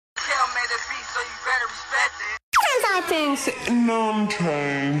so you better respect it.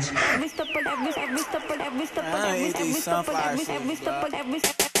 Non-change. I eat these sunflower seeds, bro.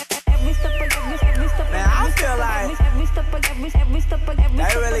 Man, I feel like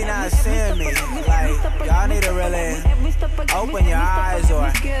they really not seeing me. Like, y'all need to really open your eyes,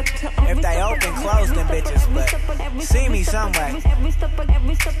 or if they open, close them bitches, but see me some way.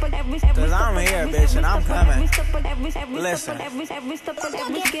 Cause I'm here, bitch, and I'm coming. Listen.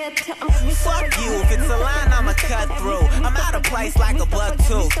 Fuck you, if it's a line, I'ma cut through. I'm out of place like a buck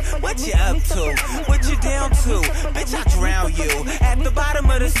tooth. What you up to? What you down to? Bitch, I drown you at the bottom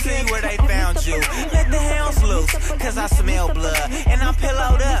of the sea where they found you. Let the hounds loose, cause I smell blood, and I'm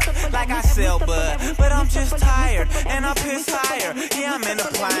pillowed up like I sell bud. But I'm just tired, and I piss higher. Yeah, I'm in the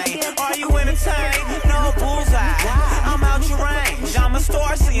plane. Are you entertained? No bullseye. I'm out your range. I'm a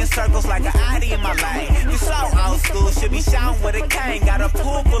star seeing circles like an ID in my lane. You so old school, should be shouting with a cane. Got a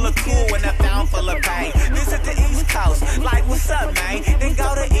pool full of cool and a fountain full of pain. Visit the East Coast, like what's up, man? Then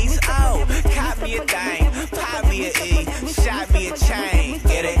go to East O. Cop me a thing, pop me a E, shot me a chain.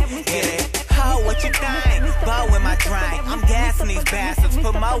 Get it, get it. Ho, what you think? Bow in my drink. I'm gassing these bastards,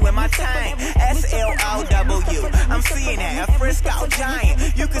 put mo in my tank. SLOW, I'm seeing that, a Frisco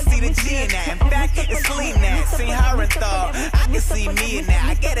giant. You can see the G in that. In fact, it's lean that. Seen her and thought, I can see me in that.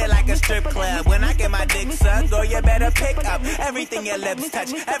 I get it like a strip club. When I get my dick sucked, girl, you better pick up everything your lips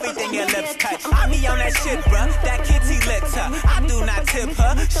touch, everything your lips touch. I be on that shit, bruh. That kitty litter. I do not tip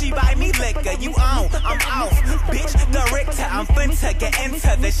her. She buy me liquor. You on, I'm off. Bitch, the Richter. I'm finna get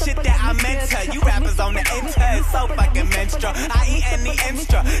into the shit that I meant to. You rappers on the enter, it's so fucking menstrual. I eat any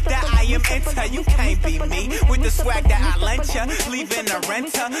extra that I am into. You can't be me with the swag that I lent ya. Leaving a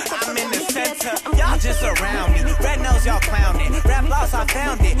renter, I'm in the center. Y'all just around me. Red nose, y'all clowning. Rap loss, I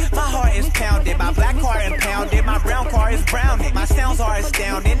found it. My heart is pounded. My black car impounded. My brown car is browning. My sounds are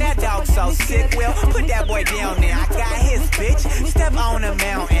astounding. That dog so sick. Well, put that boy down there. I got his bitch. Step on the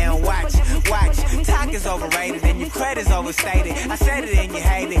mountain. Watch, watch. Talk is overrated and your credit's overstated. I said it and you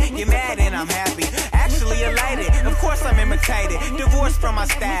hate it. You're mad and I'm happy. Actually elated. Of course I'm imitated. Divorced from my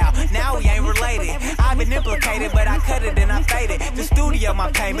style. Now we ain't related. I've been implicated, but I cut it and I faded. The studio my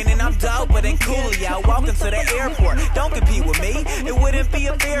payment and I'm doper than Coolio. Walking to the airport. Don't compete with me. It wouldn't be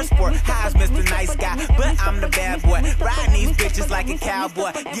a fair sport. High's Mr. Nice Guy, but I'm the bad boy. Riding these bitches like a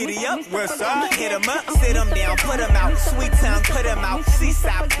cowboy. Giddy up, what's up? Hit 'em up, sit 'em down, put 'em out. Sweet tongue, put 'em out.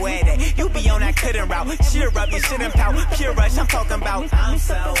 Seaside puede. You be on that couldn't route. Cheer up, you shouldn't pout. Pure rush, I'm talking about. I'm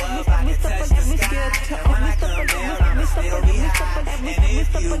so up, I can touch the sky. And when I come down, I'ma still be high. And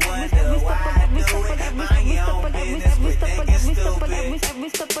if you wonder why I do it, mind your own business, quit thinking stupid.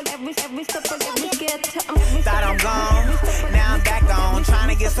 Thought I'm gone, now I'm back on. Trying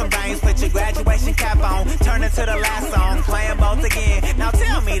to get some brains, put your graduation cap on. Turn it to the last song, playing both again. Now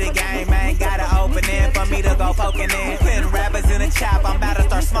tell me the game, man, gotta open it for me to go poking in. Putting rappers in a chop, I'm about to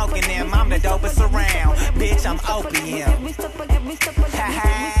start smoking them. I'm the dopest around, bitch, I'm opium.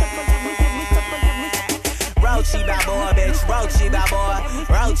 Roachy bad boy, bitch, Roachy bad boy,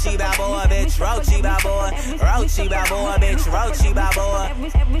 Roachy bad boy, bitch, Roachy bad boy, Roachy bad boy, bitch, Roachy bad boy.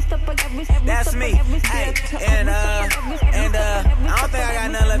 That's me, hey, and I don't think I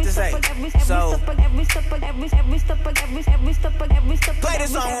got nothing left to say. So play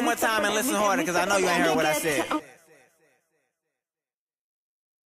this song one more time and listen harder, cause I know you ain't heard what I said.